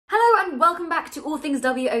welcome back to All Things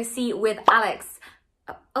WOC with Alex.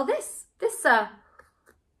 This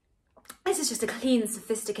is just a clean,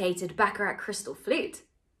 sophisticated Baccarat crystal flute.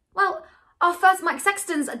 Well, our first Mike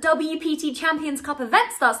Sexton's WPT Champions Cup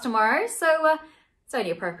event starts tomorrow, so it's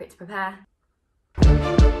only appropriate to prepare.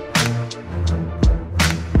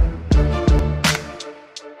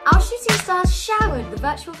 Our shooting stars showered the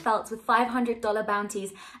virtual felts with $500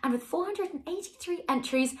 bounties, and with 483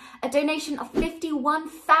 entries, a donation of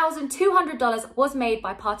 $51,200 was made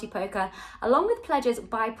by Party Poker, along with pledges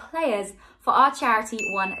by players for our charity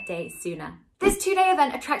one day sooner. This two-day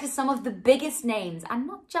event attracted some of the biggest names, and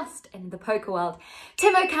not just in the poker world.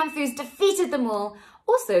 Timo Camphu's defeated them all,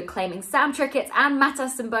 also claiming Sam Trickett's and Mata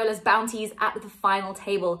Symbola's bounties at the final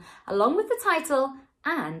table, along with the title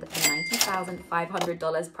and a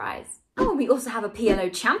 $90,500 prize. Oh, and we also have a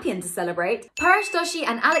PLO champion to celebrate. Paresh Doshi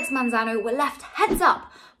and Alex Manzano were left heads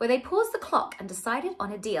up, where they paused the clock and decided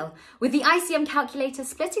on a deal, with the ICM calculator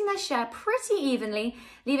splitting their share pretty evenly,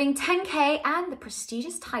 leaving $10K and the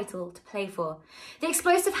prestigious title to play for. The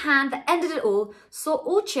explosive hand that ended it all saw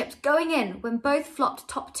all chips going in when both flopped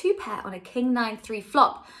top two pair on a King 9-3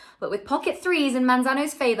 flop, but with pocket threes in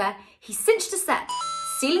Manzano's favour, he cinched a set,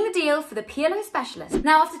 sealing the deal for the PLO specialist.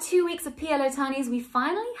 Now, after 2 weeks of PLO tourneys, we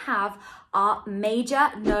finally have our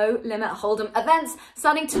major No Limit Hold'em events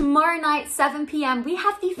starting tomorrow night, 7 p.m. We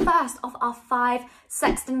have the first of our 5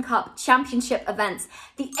 Sexton Cup Championship events,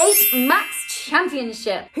 the 8 Max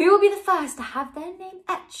Championship. Who will be the first to have their name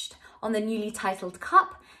etched on the newly titled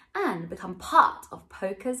cup and become part of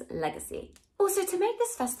poker's legacy? Also, to make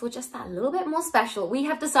this festival just that little bit more special, we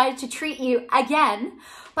have decided to treat you again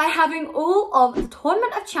by having all of the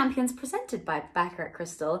Tournament of Champions presented by Baccarat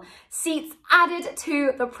Crystal seats added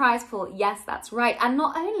to the prize pool. Yes, that's right. And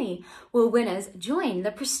not only will winners join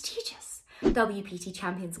the prestigious WPT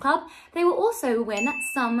Champions Club, they will also win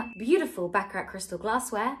some beautiful Baccarat Crystal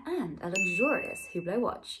glassware and a luxurious Hublot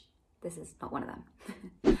watch. This is not one of them.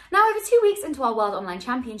 Now, over 2 weeks into our World Online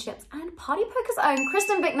Championships, and Party Poker's own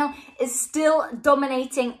Kristen Bicknell is still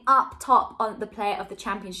dominating up top on the Player of the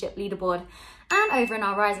Championship leaderboard. And over in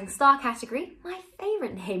our Rising Star category, my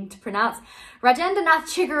favourite name to pronounce, Rajendranath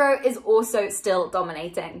Chiguro is also still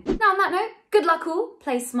dominating. Now, on that note, good luck all,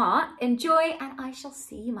 play smart, enjoy, and I shall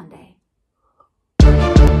see you Monday.